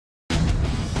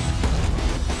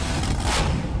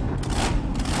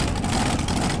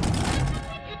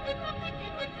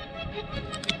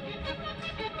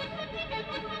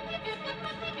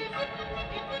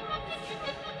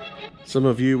Some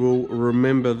of you will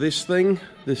remember this thing.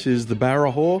 This is the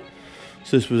Barrahore.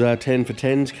 So this was our 10 for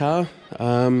 10s car.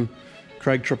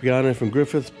 Craig Tropiano from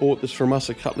Griffith bought this from us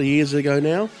a couple of years ago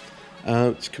now.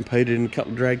 It's competed in a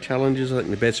couple of drag challenges. I think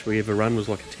the best we ever run was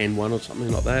like a 10-1 or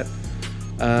something like that.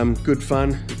 Good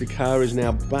fun. The car is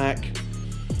now back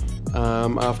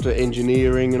after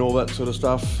engineering and all that sort of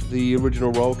stuff. The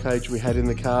original roll cage we had in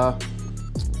the car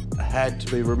had to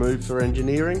be removed for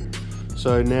engineering.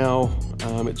 So now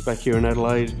it's back here in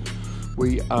Adelaide.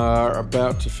 We are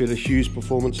about to fit a Hughes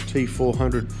Performance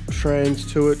T400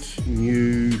 trans to it,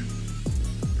 new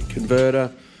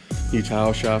converter, new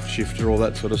tail shaft, shifter, all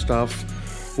that sort of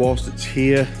stuff. Whilst it's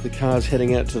here, the car's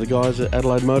heading out to the guys at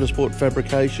Adelaide Motorsport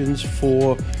Fabrications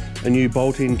for a new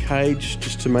bolt-in cage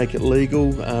just to make it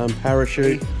legal,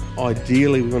 parachute.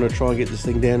 Ideally, we want to try and get this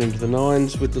thing down into the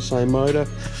 9s with the same motor.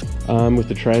 With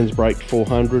the Trans Brake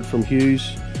 400 from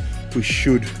Hughes, we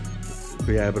should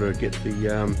be able to get the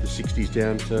 60s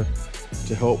down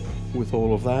to help with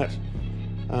all of that.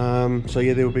 So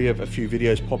yeah, there will be a few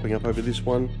videos popping up over this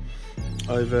one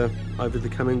over the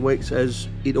coming weeks as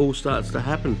it all starts to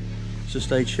happen. So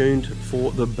stay tuned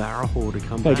for the Barrahore to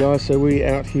come back. Hey guys, so we're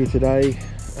out here today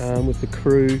with the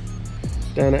crew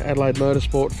down at Adelaide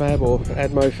Motorsport Fab, or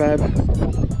Admo Fab.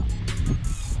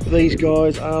 These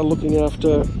guys are looking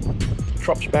after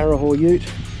Trop's Barrahore ute.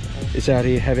 It's out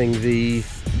here having the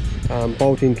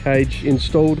bolt-in cage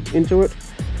installed into it.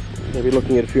 They'll be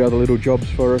looking at a few other little jobs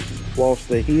for us whilst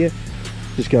they're here.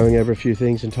 Just going over a few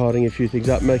things and tidying a few things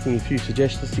up, making a few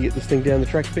suggestions to get this thing down the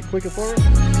track a bit quicker for us.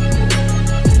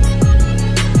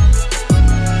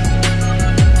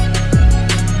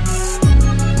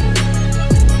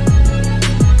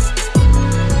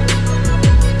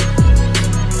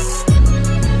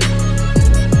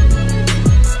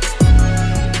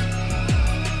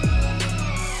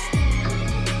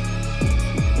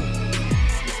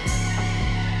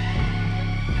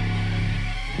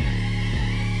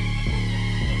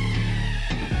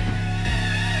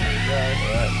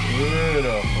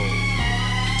 Beautiful.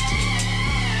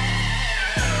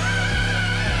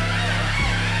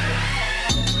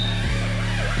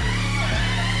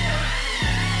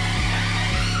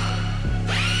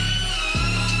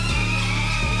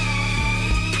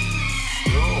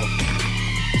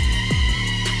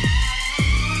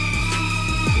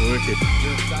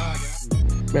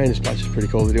 Man, this place is pretty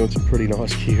cool. They're doing some pretty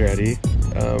nice gear out here.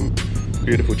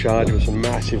 Beautiful charger with some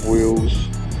massive wheels.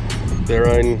 Their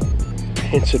own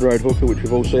Henson Road hooker, which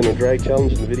we've all seen on drag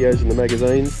challenge in the videos in the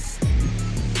magazines.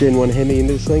 Gen 1 Hemi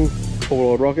into this thing.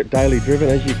 4-old rocket, daily driven,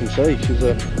 as you can see. She's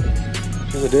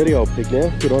a dirty old pig now.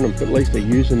 Good on them, but at least they're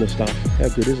using the stuff. How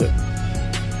good is it?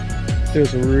 Doing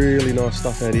some really nice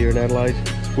stuff out here in Adelaide.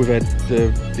 We've had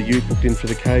the ute booked in for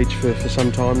the cage for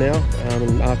some time now,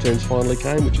 and our turns finally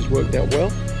came, which has worked out well.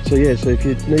 So yeah, so if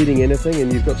you're needing anything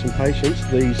and you've got some patience,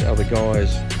 these are the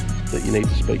guys that you need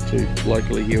to speak to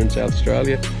locally here in South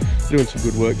Australia. They're doing some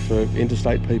good work for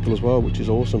interstate people as well, which is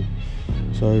awesome.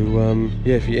 So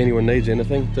yeah, if anyone needs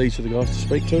anything, these are the guys to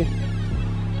speak to.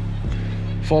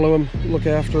 Follow them, look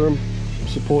after them,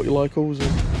 support your locals.